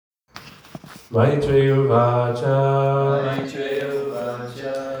Maitreya Vacha.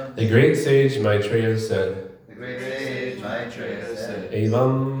 The great sage Maitreya said.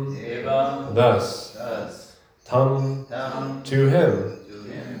 Evam. Thus. Tam. To him.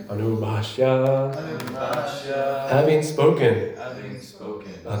 Anubhashya. Having spoken.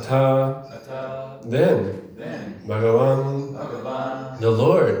 Ata. Then. Bhagavan. The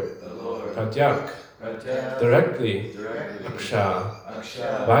Lord. Pratyak. Directly. Aksha.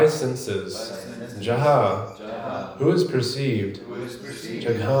 By senses. Jaha. Who is perceived.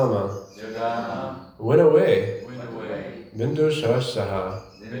 Jaghama. Went away. Bindu Sarashaha.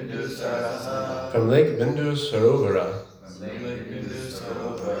 From Lake Bindu Sarovara.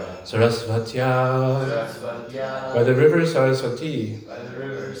 Sarasvatya. By the river Sarasvati.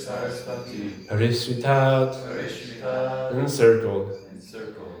 Harisritat. Encircled.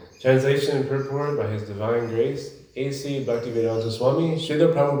 Translation and purport by His Divine Grace, A.C. Bhaktivedanta Swami,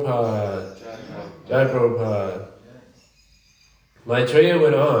 Srila Prabhupada. Jai Prabhupada. Maitreya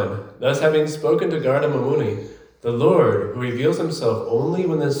went on, thus having spoken to Gardama Muni, the Lord, who reveals himself only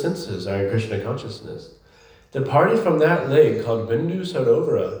when the senses are in Krishna consciousness, departed from that lake called Bindu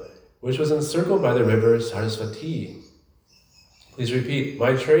Sarovara, which was encircled by the river Sarasvati. Please repeat,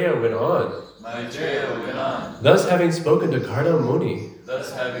 Maitreya went on. Thus having spoken to Gardama Muni,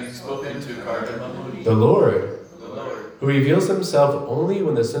 the Lord, who reveals himself only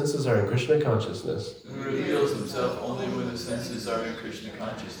when the senses are in Krishna consciousness,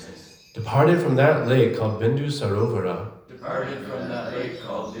 departed from that lake called Bindu Sarovara,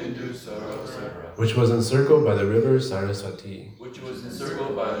 which was encircled by the river Sarasvati.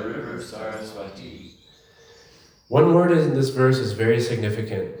 One word in this verse is very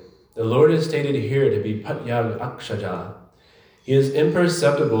significant. The Lord is stated here to be Patyag Akshaja. He is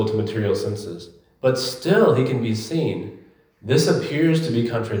imperceptible to material senses, but still he can be seen. This appears to be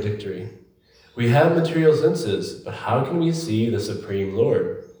contradictory. We have material senses, but how can we see the Supreme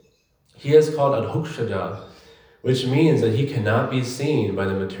Lord? He is called Adhokshaja, which means that he cannot be seen by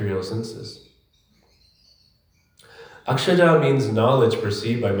the material senses. Akshaja means knowledge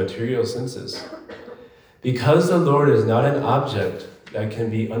perceived by material senses. Because the Lord is not an object that can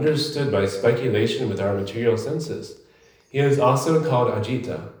be understood by speculation with our material senses, he is also called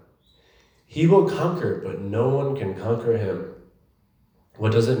Ajita. He will conquer, but no one can conquer him.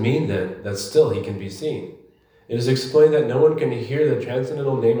 What does it mean then that still he can be seen? It is explained that no one can hear the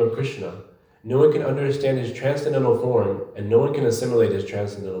transcendental name of Krishna, no one can understand his transcendental form, and no one can assimilate his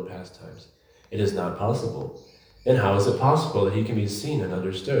transcendental pastimes. It is not possible. Then how is it possible that he can be seen and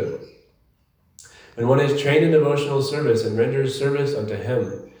understood? When one is trained in devotional service and renders service unto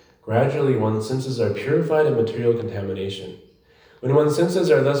him, gradually one's senses are purified of material contamination. When one's senses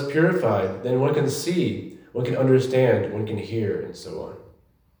are thus purified, then one can see, one can understand, one can hear, and so on.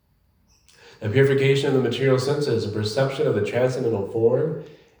 The purification of the material senses and perception of the transcendental form,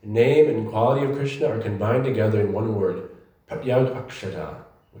 name, and quality of Krishna are combined together in one word, Pratyag Akshara,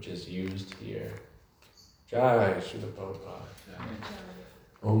 which is used here. Jai Srila Prabhupada.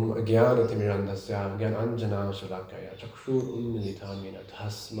 Om Agyana Timirandasya Gyan Anjana Shalakaya Chakshu Unmilitamina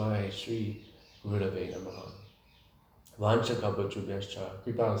Tasmai Shri Gurave Namaha Vanchakapachubhyascha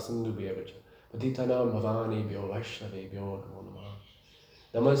Kripa Sindhu Bhavacha Patitanam Bhavani Bhyo Vaishnave Bhyo Namo Namaha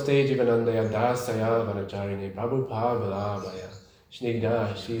Namaste Jivanandaya Dasaya Vanacharine Prabhupada Vilavaya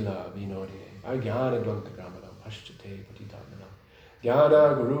Snigdha Shila Vinodine Agyana Glantagramanam Paschate Patitanam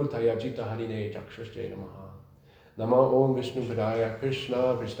Gyana Guru Tayajita Harine Chakshashe Namaha Namo Om Vishnu Padaya Krishna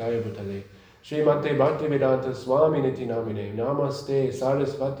Vishnaya Bhutale Srimate Bhaktivedanta Swami Niti Namine Namaste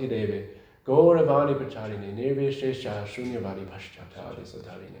Sarasvati Deve Gauravani Pacharine Nirvishesha Shunyavadi Paschatari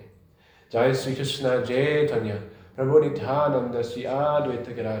Satarine Jai Sri Krishna Chaitanya Prabhu Nityananda Sri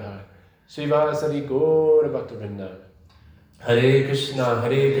Advaita Gadadhar Srivasadi Gaura Bhaktavrinda Hare Krishna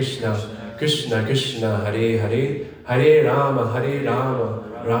Krishna Krishna Hare Hare Hare Rama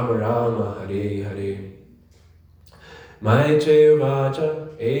Rama Rama Hare Hare Maitreya Vacha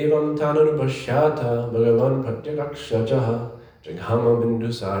Evam Tananupashyata Bhagavan Pratyagakshajaha Jaghama Bindu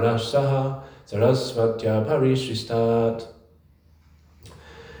Sarasaha Sarasvatya Parishristat.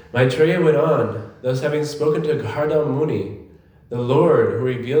 Maitreya went on, thus having spoken to Gardama Muni, the Lord, who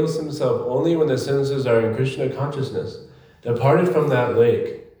reveals himself only when the senses are in Krishna consciousness, departed from that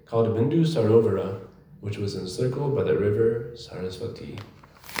lake called Bindu Sarovara, which was encircled by the river Sarasvati.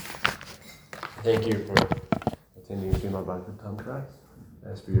 Thank you for attending Srimad Bhagavatam class.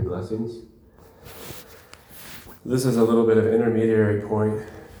 Ask for your blessings. This is a little bit of an intermediary point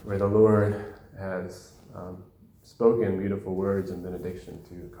where the Lord has spoken beautiful words and benediction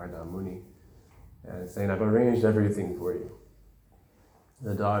to Gardama Muni and saying, I've arranged everything for you.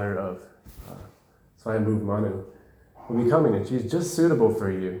 the daughter of Swayambhu Manu, will be coming, and she's just suitable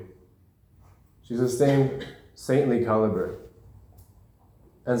for you. She's the same saintly caliber.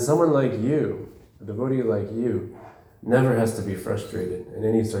 And someone like you, a devotee like you, never has to be frustrated in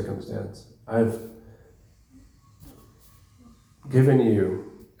any circumstance. I've given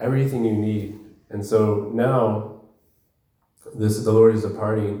you everything you need. And so now, the Lord is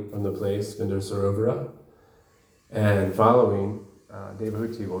departing from the place, Vindar Sarovara, and following,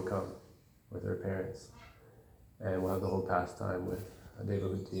 Devahuti will come with her parents. And we'll have the whole pastime with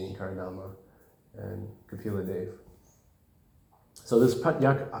Devahuti and Karanama and Kapila Dev. So this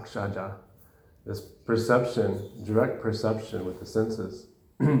Pratyak Akshaja, this perception, direct perception with the senses,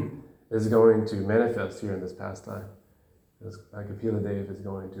 is going to manifest here in this pastime. As Kapila Dev is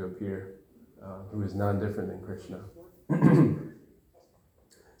going to appear, who is non-different than Krishna.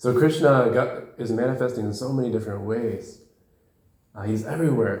 So Krishna is manifesting in so many different ways. He's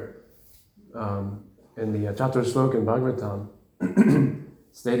everywhere. In the Chatur Shlok in Bhagavatam,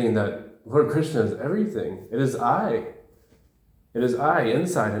 stating that Lord Krishna is everything. It is I. It is I,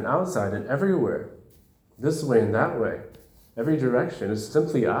 inside and outside and everywhere. This way and that way. Every direction is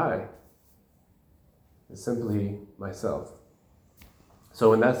simply I. It's simply myself.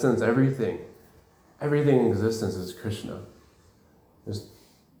 So in that sense, everything in existence is Krishna. There's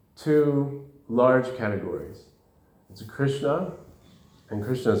two large categories. It's Krishna and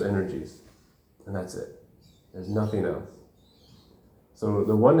Krishna's energies. And that's it. There's nothing else. So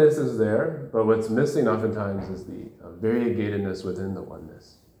the oneness is there, but what's missing oftentimes is the variegatedness within the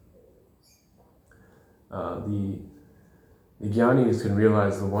oneness. The jnanis can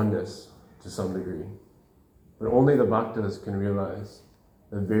realize the oneness to some degree, but only the bhaktas can realize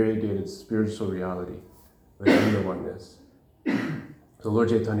the variegated spiritual reality within the oneness. So Lord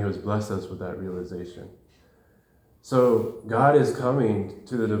Chaitanya has blessed us with that realization. So God is coming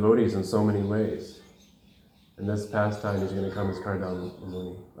to the devotees in so many ways. In this pastime, he's going to come as Kardama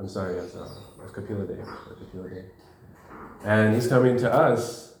Muni. I'm sorry, as Kapila Dev. And he's coming to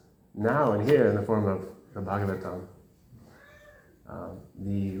us now and here in the form of the Bhagavatam,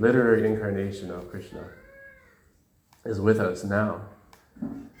 the literary incarnation of Krishna, is with us now.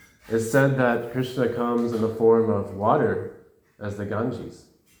 It's said that Krishna comes in the form of water as the Ganges.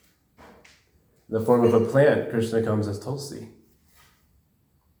 In the form of a plant, Krishna comes as Tulsi.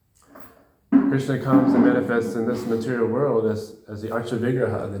 Krishna comes and manifests in this material world as the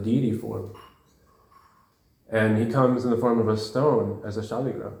Archavigraha, the deity form. And he comes in the form of a stone as a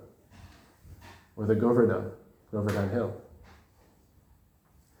Shaligram, or the Govardhan hill.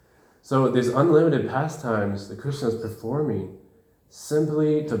 So these unlimited pastimes that Krishna is performing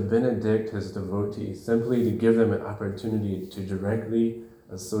simply to benedict his devotees, simply to give them an opportunity to directly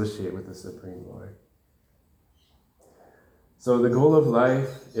associate with the Supreme Lord. So the goal of life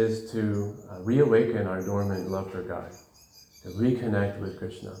is to reawaken our dormant love for God, to reconnect with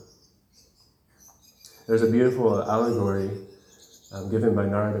Krishna. There's a beautiful allegory given by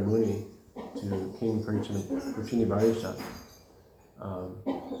Narada Muni to King Prachini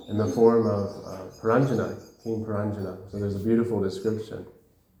in the form of Paranjana, King Paranjana. So there's a beautiful description.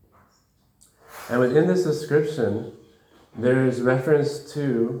 And within this description, there's reference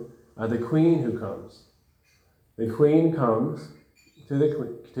to the queen who comes. The queen comes to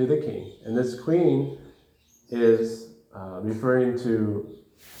the king, and this queen is referring to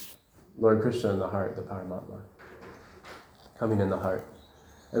Lord Krishna in the heart, the Paramatma, coming in the heart.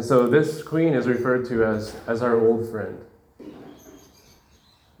 And so this queen is referred to as our old friend.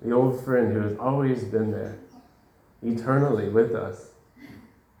 The old friend who has always been there, eternally with us.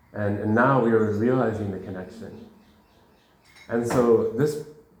 And now we are realizing the connection. And so this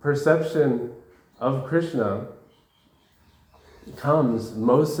perception of Krishna comes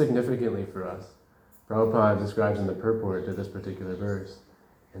most significantly for us. Prabhupada describes in the purport to this particular verse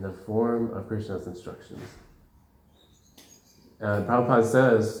in the form of Krishna's instructions. And Prabhupada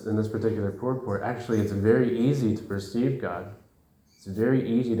says in this particular purport, actually it's very easy to perceive God. It's very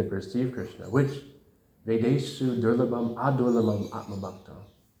easy to perceive Krishna, which Vedeshu Durlabam Adurlabam Atmabhakta.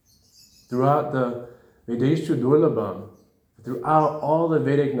 Throughout the Vedeshu Durlabam, throughout all the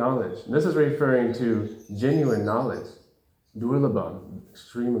Vedic knowledge, and this is referring to genuine knowledge, Durlabam,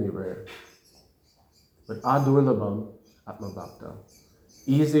 extremely rare. But Adurlabam Atmabhakta,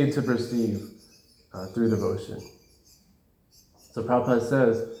 easy to perceive through devotion. So Prabhupada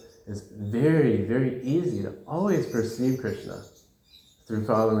says it's very, very easy to always perceive Krishna through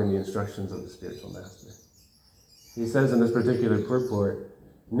following the instructions of the spiritual master. He says in this particular purport,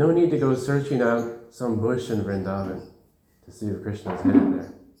 no need to go searching out some bush in Vrindavan to see if Krishna is hidden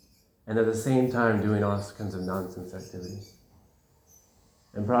there, and at the same time doing all kinds of nonsense activities.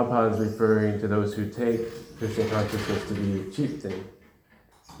 And Prabhupada is referring to those who take Krishna consciousness to be a cheap thing,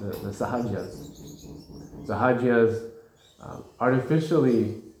 the sahajas. Sahajas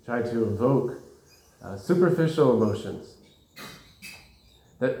artificially try to evoke superficial emotions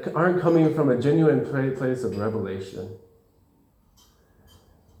that aren't coming from a genuine place of revelation.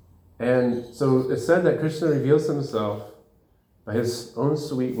 And so it's said that Krishna reveals himself by his own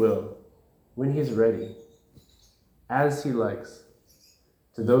sweet will, when he's ready, as he likes,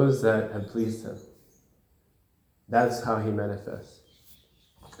 to those that have pleased him. That's how he manifests.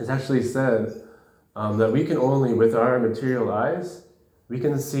 It's actually said that we can only, with our material eyes, we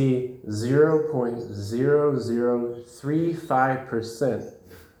can see 0.0035%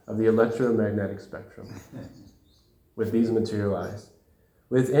 of the electromagnetic spectrum with these material eyes.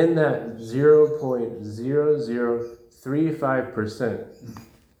 Within that 0.0035%,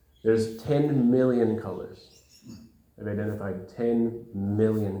 there's 10 million colors. They've identified 10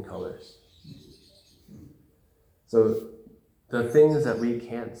 million colors. So the things that we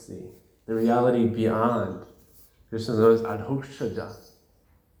can't see, the reality beyond, Krishna says, adhokshaja,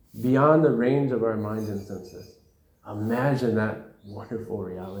 beyond the range of our mind and senses. Imagine that wonderful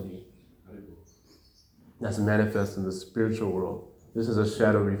reality that's manifest in the spiritual world. This is a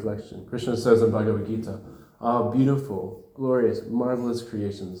shadow reflection. Krishna says in Bhagavad Gita, all beautiful, glorious, marvelous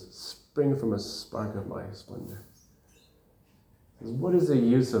creations spring from a spark of my splendor. What is the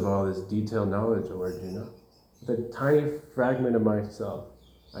use of all this detailed knowledge, O Arjuna? With a tiny fragment of myself,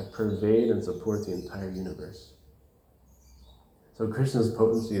 I pervade and support the entire universe. So Krishna's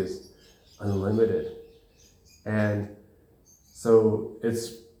potency is unlimited. And so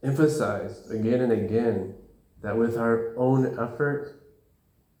it's emphasized again and again that with our own effort,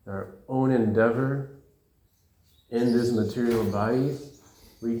 our own endeavor in these material bodies,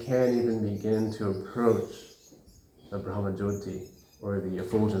 we can't even begin to approach the Brahma Jyoti, or the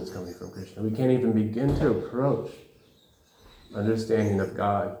effulgence coming from Krishna. We can't even begin to approach understanding of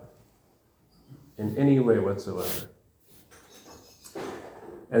God in any way whatsoever.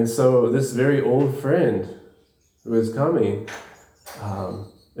 And so this very old friend who is coming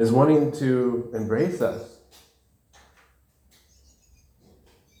is wanting to embrace us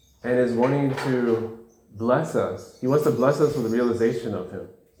and is wanting to bless us. He wants to bless us with the realization of him.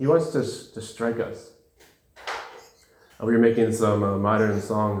 He wants to strike us. We were making some modern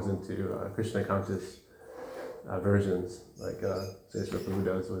songs into Krishna conscious versions, like Sri Prabhu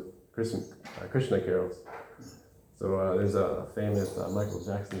does with Krishna carols. So there's a famous Michael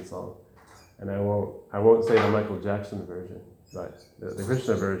Jackson song, and I won't say the Michael Jackson version, but the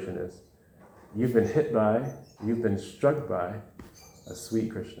Krishna version is, you've been hit by, you've been struck by a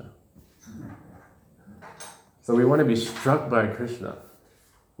sweet Krishna. So we want to be struck by Krishna.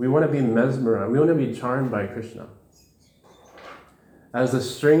 We want to be mesmerized. We want to be charmed by Krishna. As the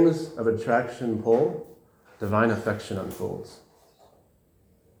strings of attraction pull, divine affection unfolds.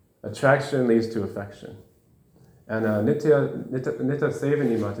 Attraction leads to affection. And Nitya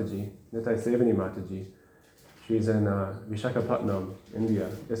Sevani Mataji, she's in Visakhapatnam, India,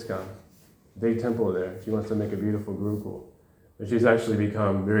 ISKCON, big temple there. She wants to make a beautiful Gurukul. But she's actually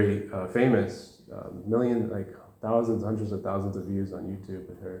become very famous, thousands, hundreds of thousands of views on YouTube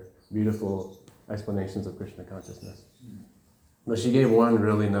with her beautiful explanations of Krishna consciousness. But she gave one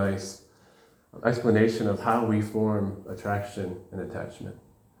really nice explanation of how we form attraction and attachment.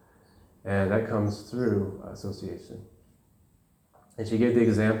 And that comes through association. And she gave the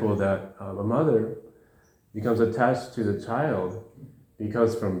example that a mother becomes attached to the child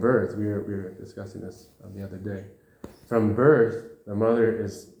because from birth, we were discussing this the other day, from birth, the mother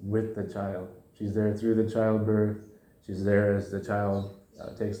is with the child. She's there through the childbirth. She's there as the child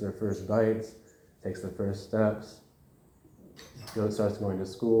takes their first bites, takes the first steps, starts going to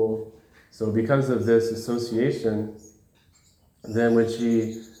school. So because of this association, then when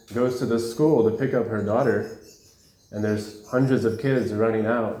she goes to the school to pick up her daughter, and there's hundreds of kids running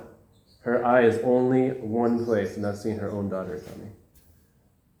out, her eye is only one place, and that's seeing her own daughter coming,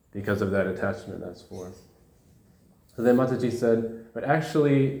 because of that attachment that's formed. So then Mataji said, but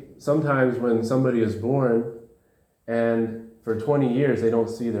actually, sometimes when somebody is born, and for 20 years they don't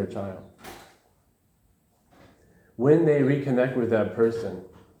see their child, when they reconnect with that person,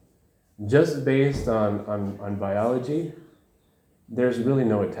 just based on biology, there's really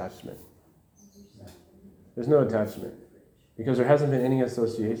no attachment. There's no attachment because there hasn't been any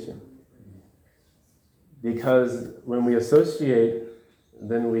association. Because when we associate,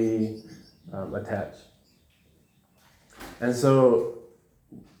 then we attach. And so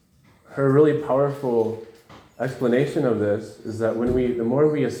her really powerful explanation of this is that the more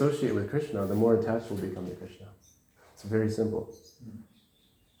we associate with Krishna, the more attached we'll become to Krishna. It's very simple.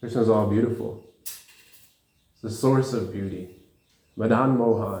 Krishna is all beautiful. It's the source of beauty. Madan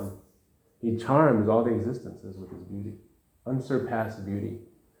Mohan. He charms all the existences with his beauty. Unsurpassed beauty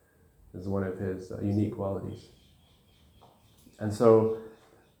is one of his unique qualities. And so,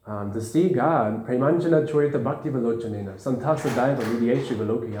 to see God, Premanjana Choyata Bhakti Velochanena, Santasa Daiva Vidyeshu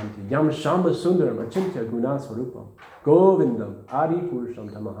Velokayanti, Yam Shamba Sundaram Achintya Guna Swarupam, Govindam Adi Purusham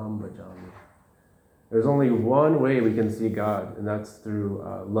Tamaham Bhajami. There's only one way we can see God, and that's through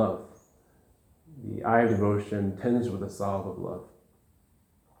love. The eye of devotion tinged with the salve of love.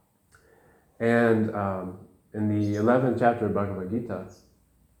 And in the 11th chapter of Bhagavad Gita,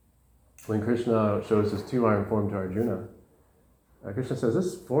 when Krishna shows his two-armed form to Arjuna, Krishna says,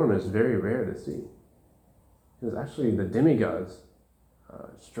 this form is very rare to see. Because actually the demigods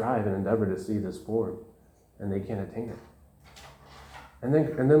strive and endeavor to see this form, and they can't attain it. And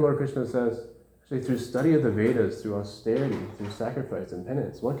then Lord Krishna says, actually through study of the Vedas, through austerity, through sacrifice and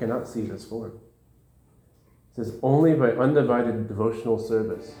penance, one cannot see this form. It says, only by undivided devotional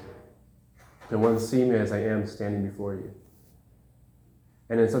service can one see me as I am standing before you.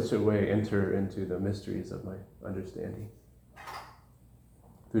 And in such a way enter into the mysteries of my understanding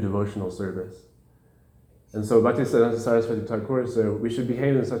through devotional service. And so Bhaktisiddhanta Saraswati Thakur said we should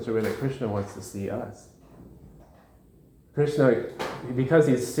behave in such a way that Krishna wants to see us. Krishna, because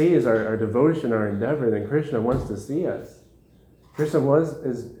he sees our devotion, our endeavor, then Krishna wants to see us. Krishna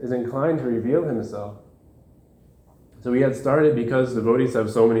is inclined to reveal himself. So we had started, because devotees have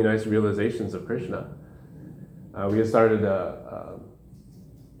so many nice realizations of Krishna, we had started a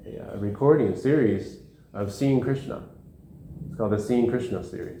recording series of Seeing Krishna. It's called the Seeing Krishna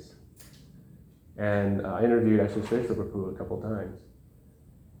series. And I interviewed actually Srila Prabhu a couple times.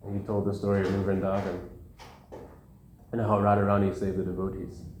 And he told the story of New Vrindavan and how Radharani saved the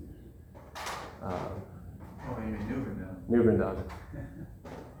devotees. You mean New Vrindavan? New Vrindavan.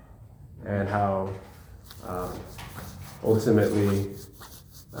 And how ultimately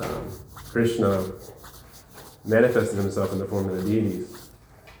Krishna manifested himself in the form of the deities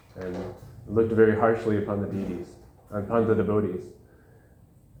and looked very harshly upon the deities, upon the devotees,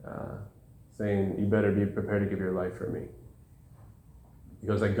 saying, you better be prepared to give your life for me.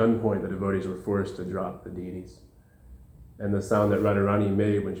 Because at gunpoint, the devotees were forced to drop the deities. And the sound that Radharani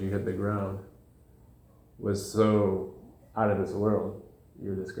made when she hit the ground was so out of this world,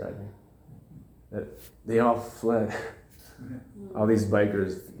 you're describing, that they all fled. All these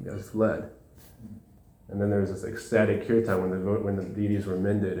bikers fled. And then there was this ecstatic kirtan when the deities were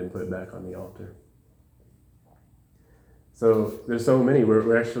mended and put back on the altar. So there's so many.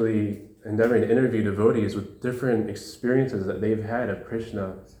 We're actually endeavoring to interview devotees with different experiences that they've had of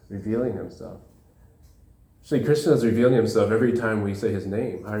Krishna revealing himself. Actually, Krishna is revealing himself every time we say his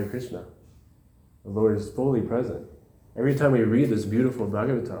name, Hare Krishna. The Lord is fully present. Every time we read this beautiful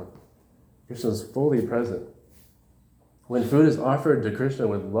Bhagavatam, Krishna is fully present. When food is offered to Krishna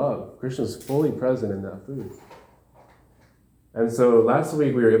with love, Krishna is fully present in that food. And so last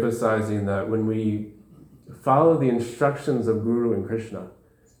week we were emphasizing that when we follow the instructions of Guru and Krishna,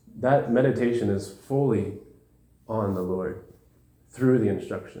 that meditation is fully on the Lord through the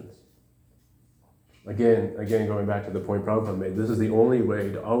instructions. Again, going back to the point Prabhupada made, this is the only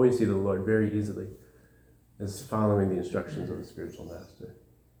way to always see the Lord very easily, is following the instructions of the spiritual master.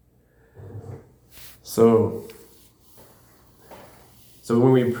 So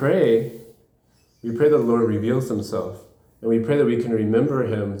when we pray that the Lord reveals himself, and we pray that we can remember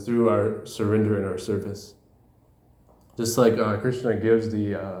him through our surrender and our service. Just like Krishna gives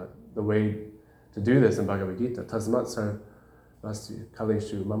the way to do this in Bhagavad Gita. Tasmat sarvasya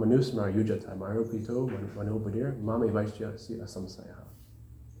kaleshu mamanusmar yujata maropito manopadir mame vaishya si asamsaya.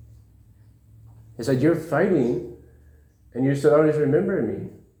 He said, you're fighting, and you should always remember me.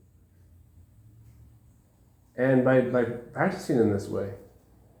 And by practicing in this way,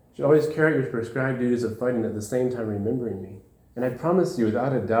 you should always carry out your prescribed duties of fighting at the same time remembering me. And I promise you,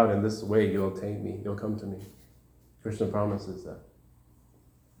 without a doubt, in this way you'll attain me, you'll come to me. Krishna promises that.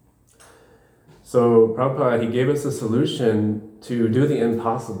 So Prabhupada, he gave us a solution to do the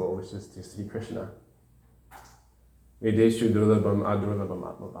impossible, which is to see Krishna. Vedeshu durlabham adurlabham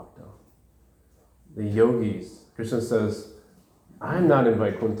atmabhakta. The yogis, Krishna says, I'm not in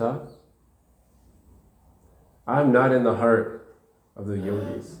Vaikuntha. I'm not in the heart of the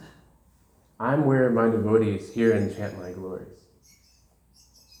yogis. I'm where my devotees hear and chant my glories.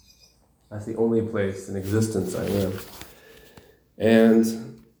 That's the only place in existence I am.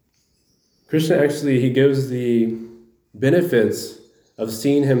 And Krishna actually, he gives the benefits of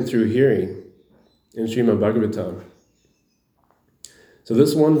seeing him through hearing in Srimad Bhagavatam. So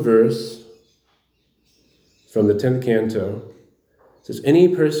this one verse from the 10th canto It says,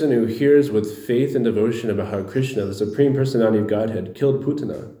 any person who hears with faith and devotion about how Krishna, the Supreme Personality of Godhead, killed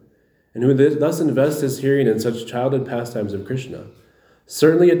Putana, and who thus invests his hearing in such childhood pastimes of Krishna,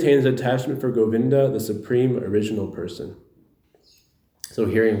 certainly attains attachment for Govinda, the Supreme Original Person. So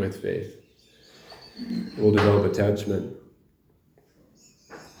hearing with faith will develop attachment.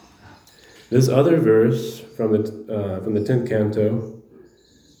 This other verse from the 10th canto,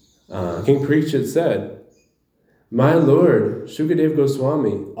 King Parikshit said, my Lord, Shukadev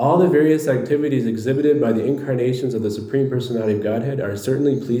Goswami, all the various activities exhibited by the incarnations of the Supreme Personality of Godhead are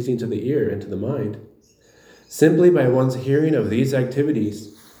certainly pleasing to the ear and to the mind. Simply by one's hearing of these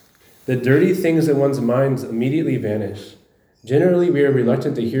activities, the dirty things in one's minds immediately vanish. Generally, we are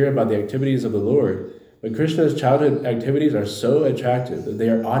reluctant to hear about the activities of the Lord, but Krishna's childhood activities are so attractive that they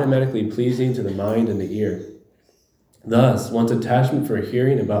are automatically pleasing to the mind and the ear. Thus, one's attachment for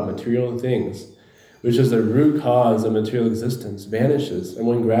hearing about material things, which is the root cause of material existence, vanishes, and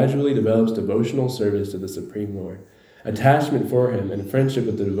one gradually develops devotional service to the Supreme Lord, attachment for him, and friendship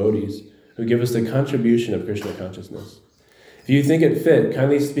with the devotees who give us the contribution of Krishna consciousness. If you think it fit,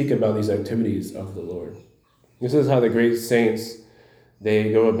 kindly speak about these activities of the Lord. This is how the great saints,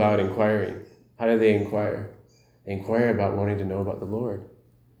 they go about inquiring. How do they inquire? They inquire about wanting to know about the Lord.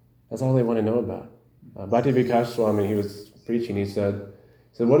 That's all they want to know about. Bhakti Vikas Swami, he was preaching, he said,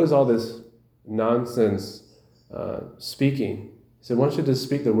 what is all this nonsense speaking? He said, one should just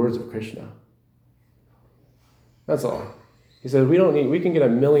speak the words of Krishna. That's all. He said, we can get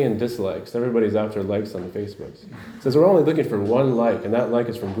 1 million dislikes. Everybody's after likes on the Facebooks. He says, we're only looking for one like, and that like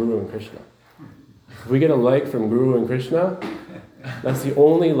is from Guru and Krishna. If we get a like from Guru and Krishna, that's the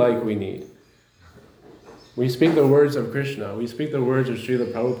only like we need. We speak the words of Krishna. We speak the words of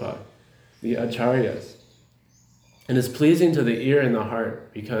Srila Prabhupada, the Acharyas. And it's pleasing to the ear and the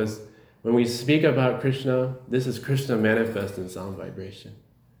heart, because when we speak about Krishna, this is Krishna manifest in sound vibration.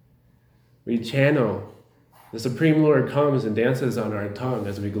 We channel. The Supreme Lord comes and dances on our tongue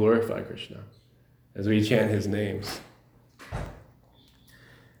as we glorify Krishna, as we chant his names.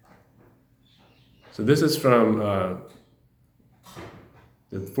 So this is from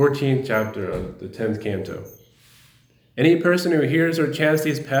the 14th chapter of the 10th canto. Any person who hears or chants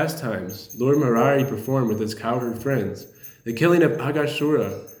these pastimes, Lord Murari performed with his cowherd friends, the killing of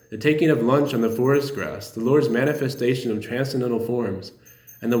Agashura, the taking of lunch on the forest grass, the Lord's manifestation of transcendental forms,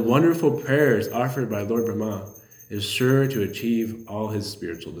 and the wonderful prayers offered by Lord Brahma, is sure to achieve all his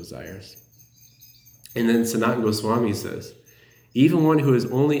spiritual desires. And then Sanatana Goswami says, even one who is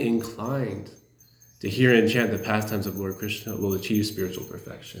only inclined to hear and chant the pastimes of Lord Krishna will achieve spiritual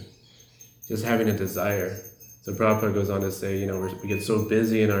perfection. Just having a desire. So Prabhupada goes on to say, we get so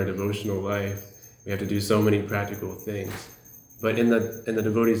busy in our devotional life, we have to do so many practical things. But in the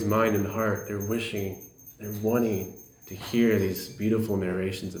devotee's mind and heart, they're wanting to hear these beautiful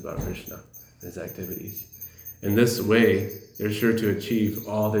narrations about Krishna and his activities. In this way, they're sure to achieve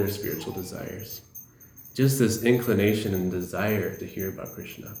all their spiritual desires. Just this inclination and desire to hear about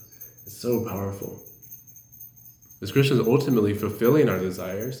Krishna is so powerful. Because Krishna is ultimately fulfilling our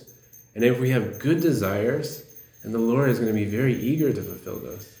desires, and if we have good desires, and the Lord is going to be very eager to fulfill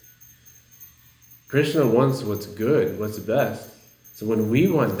those. Krishna wants what's good, what's best. So when we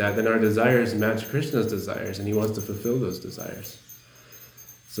want that, then our desires match Krishna's desires, and he wants to fulfill those desires.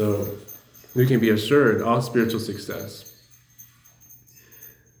 So we can be assured all spiritual success.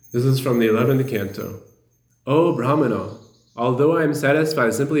 This is from the 11th canto. O Brahmana, although I am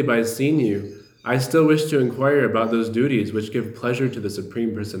satisfied simply by seeing you, I still wish to inquire about those duties which give pleasure to the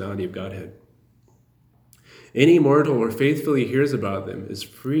Supreme Personality of Godhead. Any mortal who faithfully hears about them is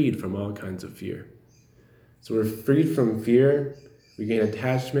freed from all kinds of fear. So we're freed from fear, we gain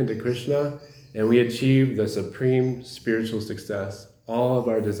attachment to Krishna, and we achieve the supreme spiritual success. All of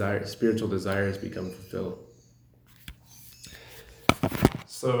our spiritual desires become fulfilled.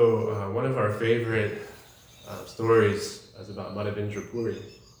 So one of our favorite stories is about Madhavendra Puri.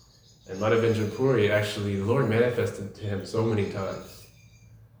 And Madhavendra Puri, actually, the Lord manifested to him so many times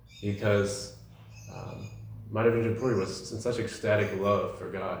because Madhavendra Puri was in such ecstatic love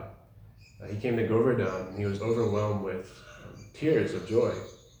for God. He came to Govardhan and he was overwhelmed with tears of joy.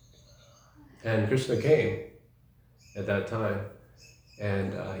 And Krishna came at that time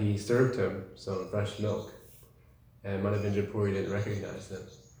and he served him some fresh milk. And Madhavendra Puri didn't recognize him.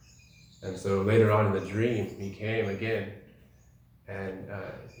 And so later on in the dream, he came again and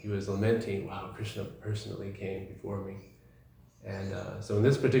he was lamenting, wow, Krishna personally came before me. And so in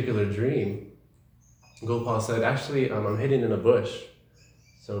this particular dream, Gopal said, actually, I'm hidden in a bush,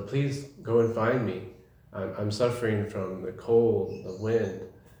 so please go and find me. I'm suffering from the cold, the wind,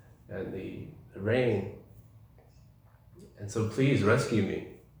 and the rain. and so please rescue me.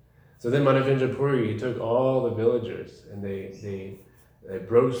 So then Madhavendra Puri, he took all the villagers, and they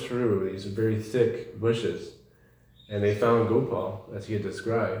broke through these very thick bushes, and they found Gopal, as he had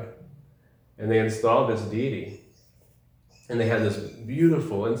described, and they installed this deity, and they had this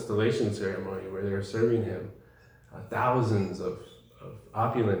beautiful installation ceremony where they were serving him thousands of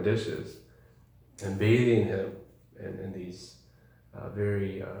opulent dishes and bathing him in these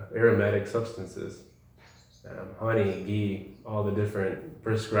very aromatic substances, honey, ghee, all the different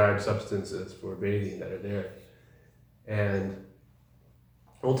prescribed substances for bathing that are there. And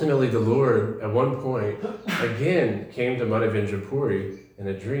ultimately the Lord, at one point, again came to Madhavendra Puri in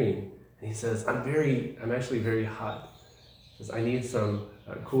a dream, and he says, I'm actually very hot. He says, I need some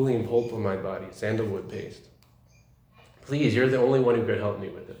cooling pulp on my body, sandalwood paste. Please, you're the only one who could help me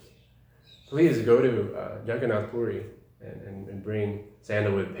with this. Please go to Jagannath Puri and bring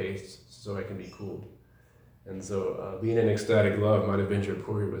sandalwood paste so I can be cooled. And so, being in ecstatic love, Madhavendra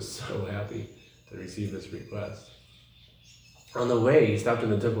Puri was so happy to receive this request. On the way, he stopped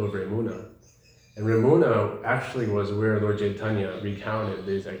in the temple of Ramuna. And Ramuna actually was where Lord Chaitanya recounted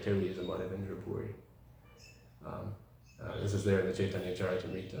these activities of Madhavendra Puri. This is there in the Chaitanya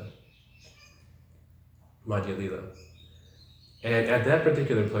Charitamrita, Madhya Lila. And at that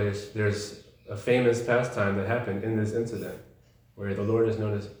particular place, there's a famous pastime that happened in this incident, where the Lord is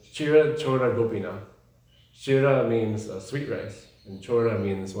known as Chira Chora Gopinath. Chira means sweet rice, and Chora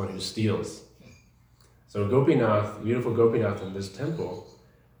means one who steals. So Gopinath, beautiful Gopinath in this temple,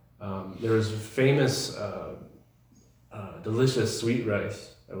 there was famous, delicious sweet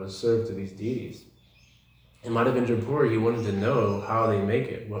rice that was served to these deities. In Madhavendra Puri, he wanted to know how they make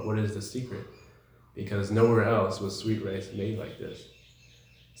it, what is the secret, because nowhere else was sweet rice made like this.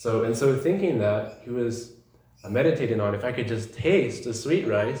 So thinking that, he was meditating on, if I could just taste the sweet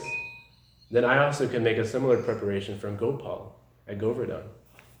rice, then I also can make a similar preparation from Gopal at Govardhan.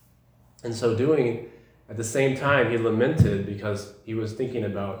 And so doing, at the same time, he lamented because he was thinking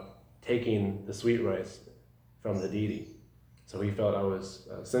about taking the sweet rice from the deity. So he felt I was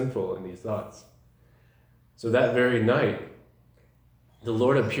sinful in these thoughts. So that very night, the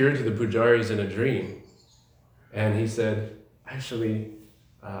Lord appeared to the pujaris in a dream, and he said, actually,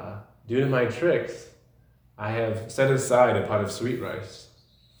 due to my tricks, I have set aside a pot of sweet rice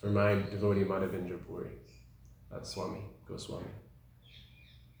for my devotee Madhavendra Puri, Swami, Goswami.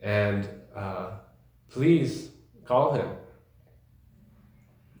 And please call him.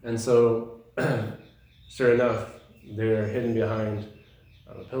 And so, sure enough, there hidden behind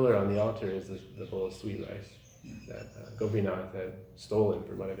a pillar on the altar is the bowl of sweet rice that Gopinath had stolen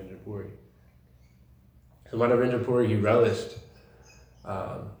from Madhavendra Puri. So Madhavendra Puri, he relished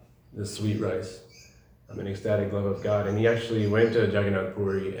this sweet rice in ecstatic love of God, and he actually went to Jagannath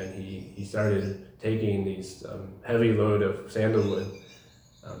Puri and he started taking these heavy load of sandalwood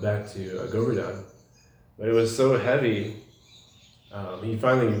back to Govardhan. But it was so heavy, he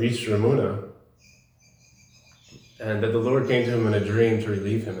finally reached Ramuna, and that the Lord came to him in a dream to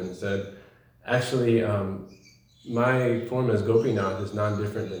relieve him and said, actually, my form as Gopinath is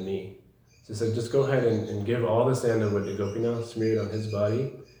non-different than me. So he said, just go ahead and give all the sandalwood to Gopinath, smear it on his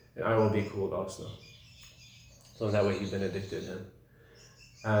body, and I will be cooled also. So that way he benedicted him.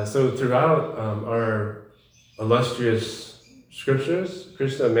 So throughout our illustrious scriptures,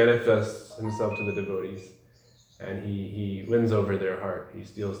 Krishna manifests himself to the devotees, and he wins over their heart, he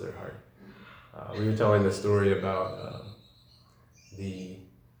steals their heart. We were telling the story about the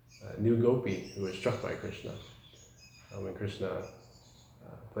new gopi who was struck by Krishna when Krishna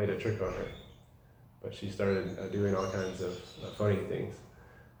played a trick on her, but she started doing all kinds of funny things.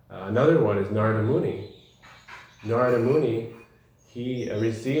 Another one is Narada Muni. Narada Muni, he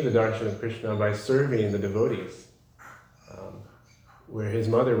received the darshan of Krishna by serving the devotees, where his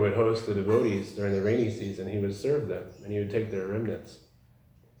mother would host the devotees during the rainy season. He would serve them, and he would take their remnants.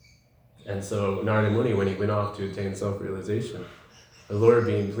 And so Narada Muni, when he went off to attain self-realization, the Lord,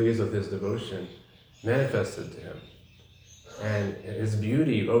 being pleased with his devotion, manifested to him, and his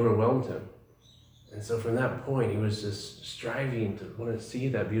beauty overwhelmed him. And so from that point, he was just striving to want to see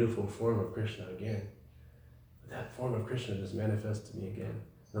that beautiful form of Krishna again. That form of Krishna just manifests to me again.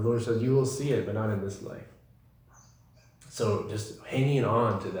 And the Lord said, you will see it, but not in this life. So just hanging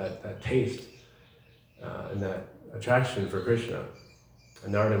on to that taste and that attraction for Krishna.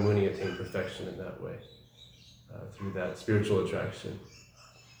 And Narada Muni attained perfection in that way, through that spiritual attraction.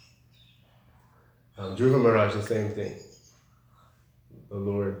 Dhruva Maharaj, the same thing. The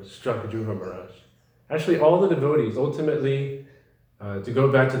Lord struck Dhruva Maharaj. Actually, all the devotees, ultimately, to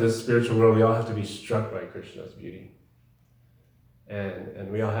go back to the spiritual world, we all have to be struck by Krishna's beauty.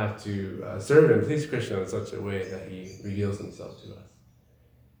 And we all have to serve and please Krishna in such a way that he reveals himself to us.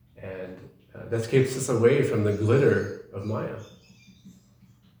 And that keeps us away from the glitter of Maya.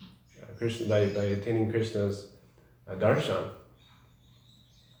 Krishna, by attaining Krishna's darshan.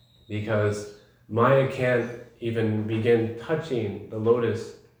 Because Maya can't even begin touching the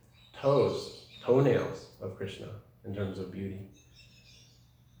lotus toenails of Krishna in terms of beauty.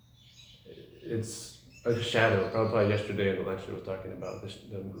 It's like a shadow. Prabhupada yesterday in the lecture was talking about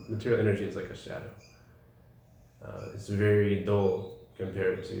the material energy is like a shadow. It's very dull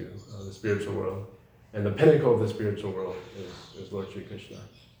compared to the spiritual world. And the pinnacle of the spiritual world is Lord Sri Krishna,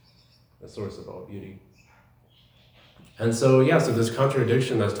 the source of all beauty. And so this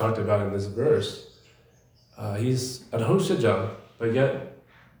contradiction that's talked about in this verse, he's adhoshaja, but yet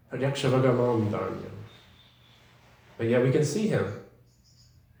pradyakshavagavam dharmya. But yet we can see him.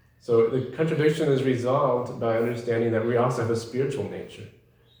 So the contradiction is resolved by understanding that we also have a spiritual nature.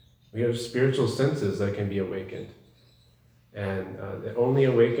 We have spiritual senses that can be awakened. And only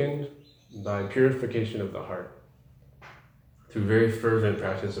awakened by purification of the heart, through very fervent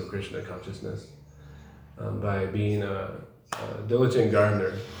practice of Krishna consciousness, by being a diligent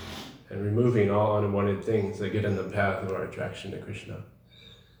gardener and removing all unwanted things that get in the path of our attraction to Krishna.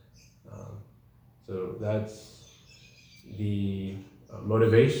 So that's the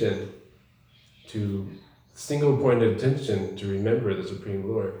motivation to single point of attention to remember the Supreme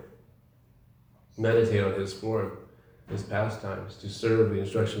Lord, meditate on his form, his pastimes, to serve the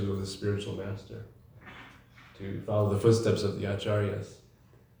instructions of the spiritual master, to follow the footsteps of the acharyas,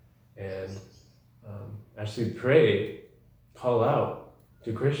 and actually pray, call out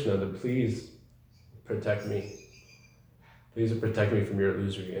to Krishna to please protect me. Please protect me from your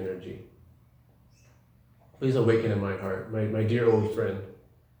illusory energy. Please awaken in my heart, my dear old friend.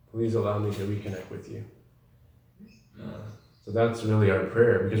 Please allow me to reconnect with you. So that's really our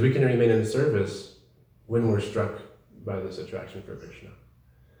prayer, because we can remain in service when we're struck by this attraction for Krishna.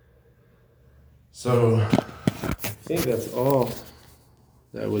 So I think that's all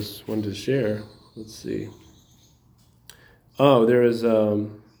that I wanted to share. Let's see. Oh, there is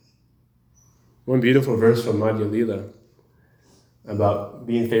one beautiful verse from Madhya Lila about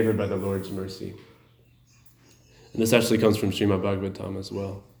being favored by the Lord's mercy. And this actually comes from Srimad Bhagavatam as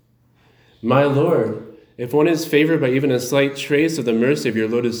well. My Lord, if one is favored by even a slight trace of the mercy of your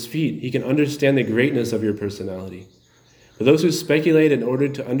lotus feet, he can understand the greatness of your personality. But those who speculate in order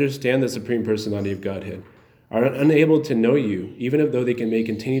to understand the Supreme Personality of Godhead are unable to know you, even though they may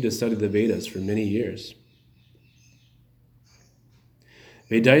continue to study the Vedas for many years.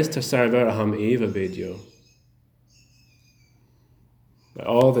 Vedaista sarvaraham eva vedyo. By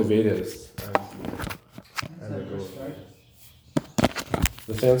all the Vedas.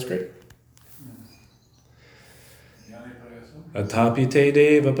 The Sanskrit. Atapi te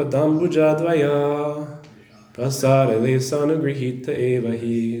deva padambuja dvaya prasarale sanugrihita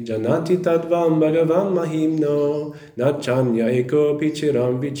evahi janati tadvam bhagavam mahimno nachanya eko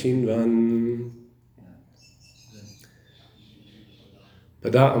pichiram vichinvan.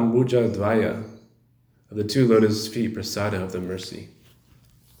 Pada ambuja dvaya, of the two lotus feet, prasada of the mercy.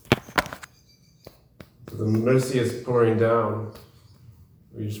 So the mercy is pouring down.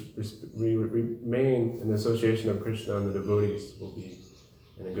 We remain in the association of Krishna, and the devotees will be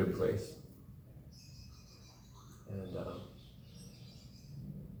in a good place. And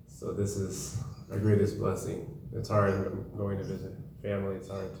so this is our greatest blessing. It's hard going to visit family. It's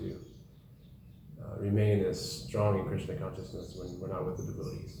hard to remain as strong in Krishna consciousness when we're not with the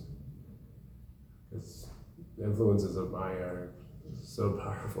devotees. Because the influences of Maya are so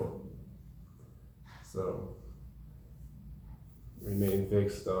powerful. So remain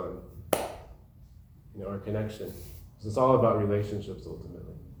fixed on our connection. Because it's all about relationships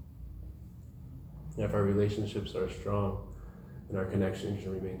ultimately. And if our relationships are strong, then our connection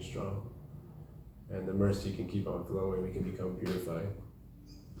can remain strong. And the mercy can keep on flowing, we can become purified.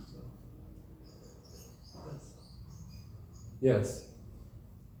 Yes.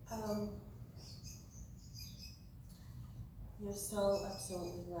 You're so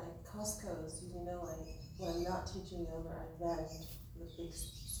absolutely right. Costco's, like when I'm not teaching yoga, I rent the big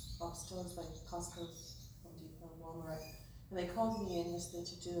box stores like Costco's, Home Depot, Walmart, and they called me in yesterday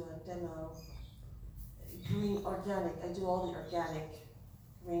to do a demo. Green organic. I do all the organic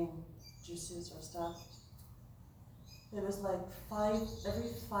green juices or stuff. There was like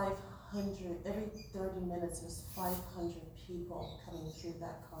every 30 minutes, there's 500 people coming through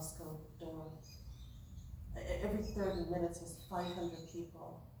that Costco door. Every 30 minutes, there's 500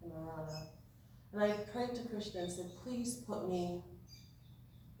 people in Marana. And I prayed to Krishna and said, please put me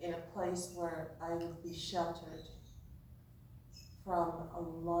in a place where I would be sheltered from a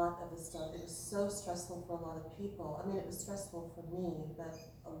lot of the stuff. It was so stressful for a lot of people. I mean, it was stressful for me, but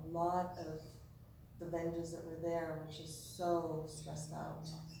a lot of the vendors that were there were just so stressed out.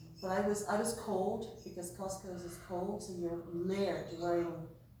 But I was cold, because Costco's is cold, so you're layered. You're wearing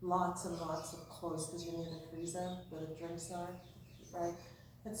lots and lots of clothes because you're near the freezer where the drinks are, right?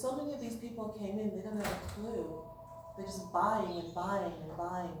 And so many of these people came in, they don't have a clue. They're just buying and buying and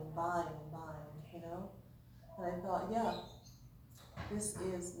buying and buying and buying, you know? And I thought, yeah, this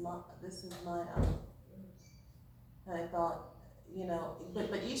is my, and I thought, you know,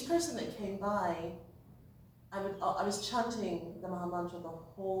 but each person that came by, I was chanting the Maha Mantra the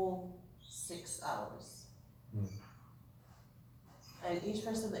whole 6 hours. And each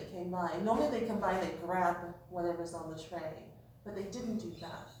person that came by, normally they come by and they grab whatever's on the tray, but they didn't do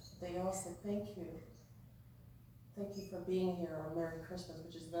that. They all said, thank you. Thank you for being here, or Merry Christmas,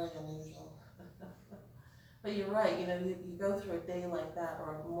 which is very unusual. But you're right, you know, you go through a day like that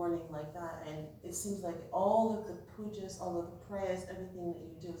or a morning like that, and it seems like all of the pujas, all of the prayers, everything that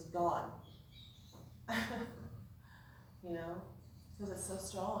you do is gone. You know, because it's so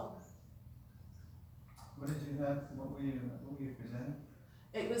strong. What did you have? What were you presenting?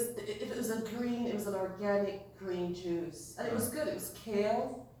 It was an organic green juice, and it was good. It was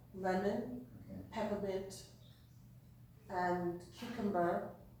kale, lemon, peppermint, and cucumber.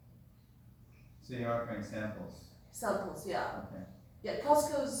 So you're offering samples? Samples, yeah. Okay. Yeah,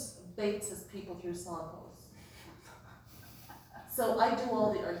 Costco's baits his people through samples. So I do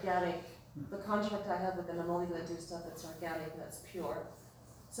all the organic. The contract I have with them, I'm only going to do stuff that's organic, that's pure.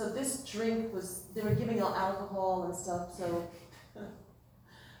 So this drink they were giving out alcohol and stuff, so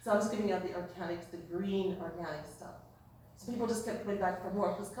I was giving out the organics, the green organic stuff. So people just kept coming back for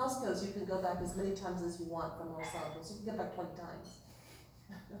more, because Costco's, you can go back as many times as you want for more samples. You can get back 20 times.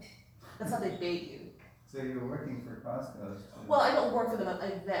 That's how they bait you. So you're working for Costco's? Well, I don't work for them at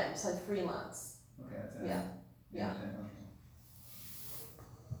events, I freelance. Okay, that's it. Yeah. Yeah.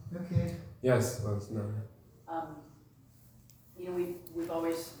 Okay. Yes, well, it's not. You know, we've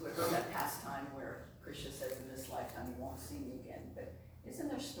always heard that pastime where Krishna says in this lifetime he won't see me again. But isn't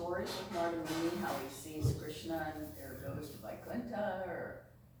there stories with Narada Muni how he sees Krishna and there goes to Vaikuntha, or?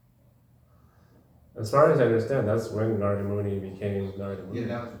 As far as I understand, that's when Narada Muni became Narada Muni. Yeah,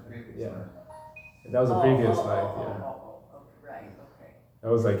 that was a previous life. That was a previous life, Right, okay. That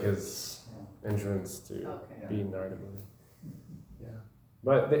was like his entrance to Okay. being Narada Muni. Yeah.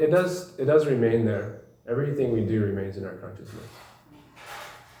 But it does remain there. Everything we do remains in our consciousness.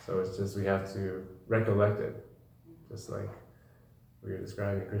 So it's just we have to recollect it. Just like we were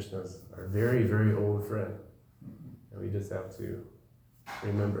describing, Krishna's our very, very old friend. And we just have to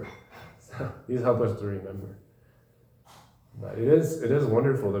remember. So these help us to remember. But it is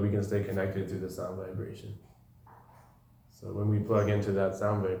wonderful that we can stay connected to the sound vibration. So when we plug into that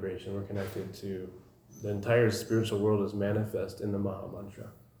sound vibration, we're connected to the entire spiritual world is manifest in the Maha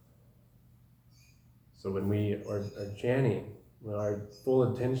Mantra. So when we are chanting, when our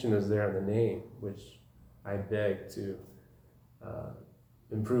full attention is there on the name, which I beg to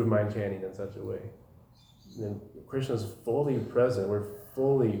improve my chanting in such a way, then Krishna's fully present. We're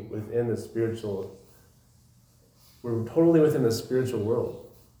fully within the spiritual. We're totally within the spiritual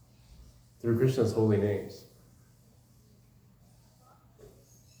world through Krishna's holy names.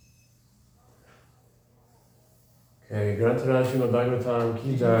 Okay, Granthara Srimad Bhagavatam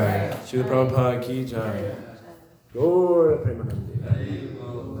ki jai, Srila Prabhupada ki jai, Gaura Premanandi.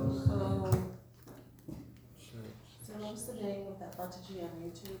 So what's the name of that Bhattaji on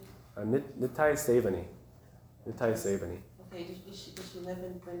YouTube? Nitai Sevani. Nitai Sevani. Okay, did she live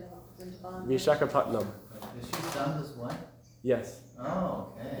in Vrindavan? Vishakhapatnam. Is she son this one? Yes.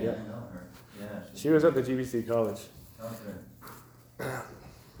 Oh, okay. Yeah. I know her. Yeah. She was at the GBC college. Okay.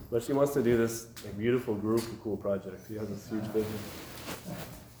 But she wants to do this beautiful group cool project. She has this huge vision.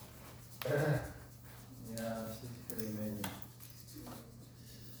 Yeah, she's pretty amazing.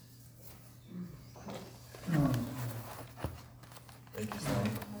 Thank you, Swami.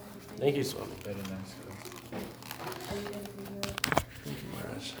 Thank you, Swami. Very nice. Are you going to be here? Thank you,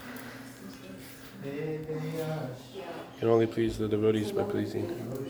 Maharaj. Hey, Can only please the devotees by pleasing.